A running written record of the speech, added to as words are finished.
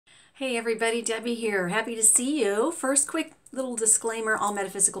Hey everybody, Debbie here. Happy to see you. First, quick little disclaimer, all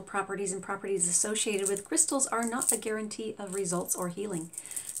metaphysical properties and properties associated with crystals are not a guarantee of results or healing.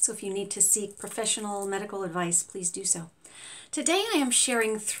 So if you need to seek professional medical advice, please do so. Today I am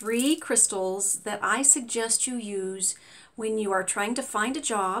sharing 3 crystals that I suggest you use when you are trying to find a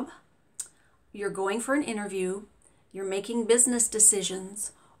job, you're going for an interview, you're making business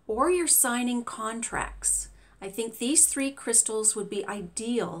decisions, or you're signing contracts. I think these 3 crystals would be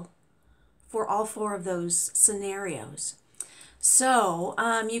ideal for all 4 of those scenarios. So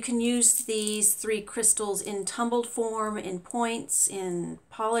you can use these 3 crystals in tumbled form, in points, in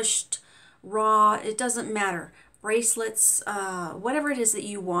polished, raw, it doesn't matter. Bracelets, whatever it is that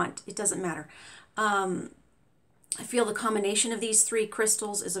you want, it doesn't matter. I feel the combination of these 3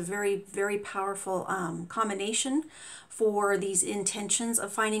 crystals is a very, very powerful combination for these intentions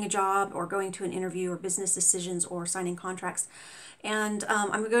of finding a job or going to an interview or business decisions or signing contracts. And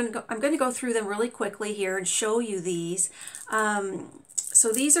I'm going to go through them really quickly here and show you these.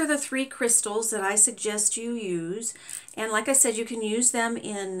 So these are the 3 crystals that I suggest you use. And like I said, you can use them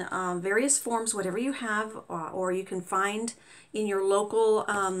in various forms, whatever you have, or you can find in your local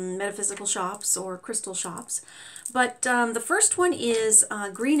metaphysical shops or crystal shops. But the first one is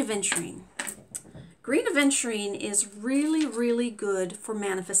green aventurine. Green aventurine is really, really good for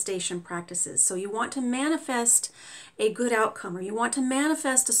manifestation practices. So you want to manifest a good outcome, or you want to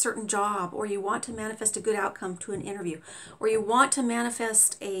manifest a certain job, or you want to manifest a good outcome to an interview, or you want to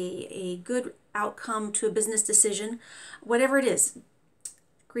manifest a good outcome to a business decision, whatever it is.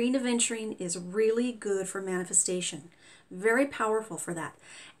 Green aventurine is really good for manifestation. Very powerful for that.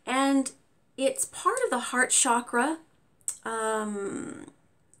 And it's part of the heart chakra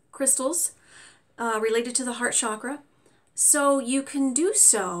crystals related to the heart chakra. So you can do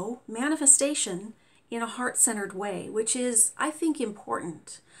so, manifestation, in a heart-centered way, which is, I think,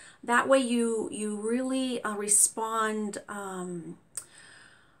 important. That way you really respond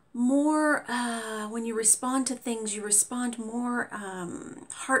more, when you respond to things, you respond more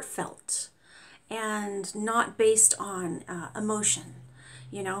heartfelt and not based on emotion,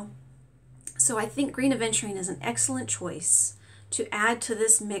 you know. So I think green aventurine is an excellent choice to add to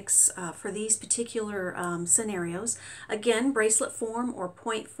this mix for these particular scenarios. Again, bracelet form or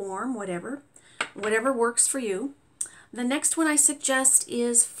point form, whatever works for you. The next one I suggest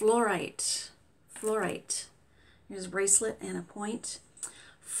is fluorite. Fluorite. Here's a bracelet and a point.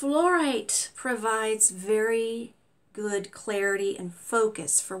 Fluorite provides very good clarity and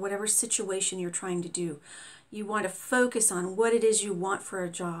focus for whatever situation you're trying to do. You want to focus on what it is you want for a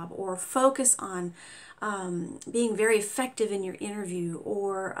job, or focus on being very effective in your interview,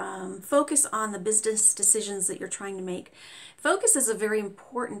 or focus on the business decisions that you're trying to make. Focus is a very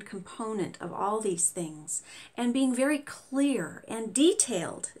important component of all these things, and being very clear and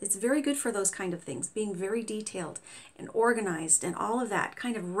detailed. It's very good for those kind of things. Being very detailed and organized and all of that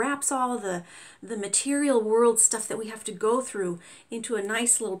kind of wraps all the material world stuff that we have to go through into a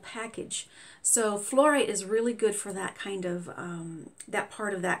nice little package. So fluorite is really good for that kind of, that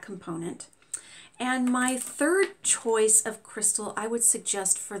part of that component. And my third choice of crystal I would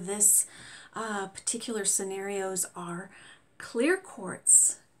suggest for this particular scenarios are clear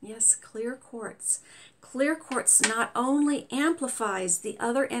quartz. Yes, clear quartz. Clear quartz not only amplifies the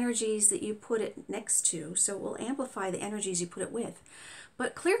other energies that you put it next to, so it will amplify the energies you put it with,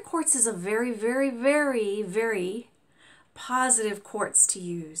 but clear quartz is a very, very, very, very positive quartz to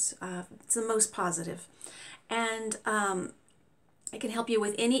use. It's the most positive. And it can help you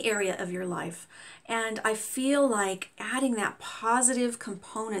with any area of your life. And I feel like adding that positive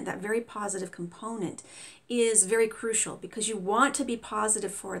component, that very positive component, is very crucial, because you want to be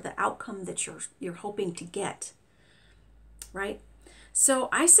positive for the outcome that you're hoping to get, right? So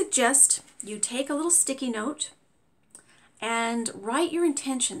I suggest you take a little sticky note and write your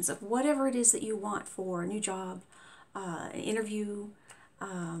intentions of whatever it is that you want for a new job, an interview,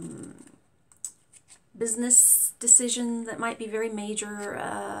 business decision that might be very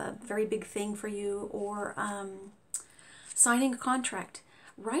major, very big thing for you, or signing a contract.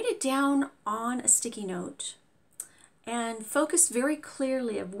 Write it down on a sticky note and focus very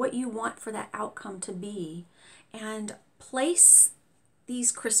clearly of what you want for that outcome to be, and place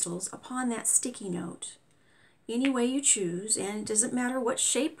these crystals upon that sticky note any way you choose, and it doesn't matter what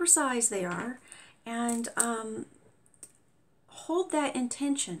shape or size they are, and hold that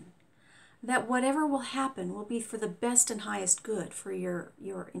intention that whatever will happen will be for the best and highest good for your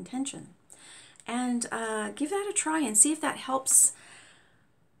intention. And give that a try and see if that helps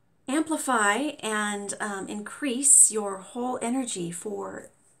amplify and increase your whole energy for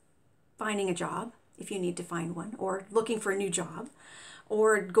finding a job, if you need to find one, or looking for a new job,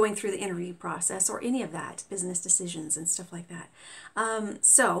 or going through the interview process, or any of that, business decisions and stuff like that.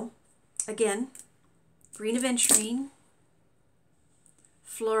 So, again, green aventurine,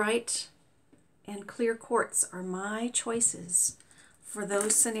 fluorite, and clear quartz are my choices for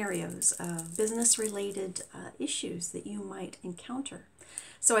those scenarios of business-related issues that you might encounter.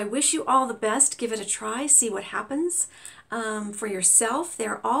 So I wish you all the best. Give it a try. See what happens for yourself.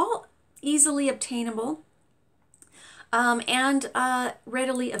 They're all easily obtainable and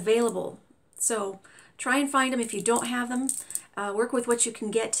readily available. So try and find them if you don't have them. Work with what you can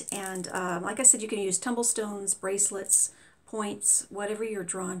get. And like I said, you can use tumblestones, bracelets, points, whatever you're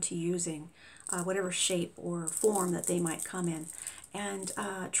drawn to using, whatever shape or form that they might come in. And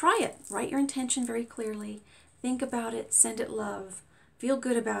try it. Write your intention very clearly. Think about it. Send it love. Feel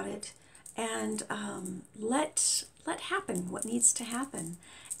good about it. And let happen what needs to happen.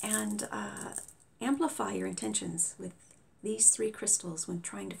 And amplify your intentions with these 3 crystals when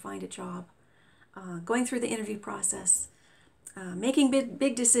trying to find a job, going through the interview process, making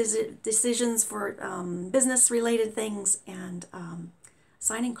big decisions for business-related things, and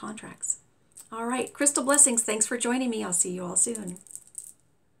signing contracts. All right, crystal blessings. Thanks for joining me. I'll see you all soon.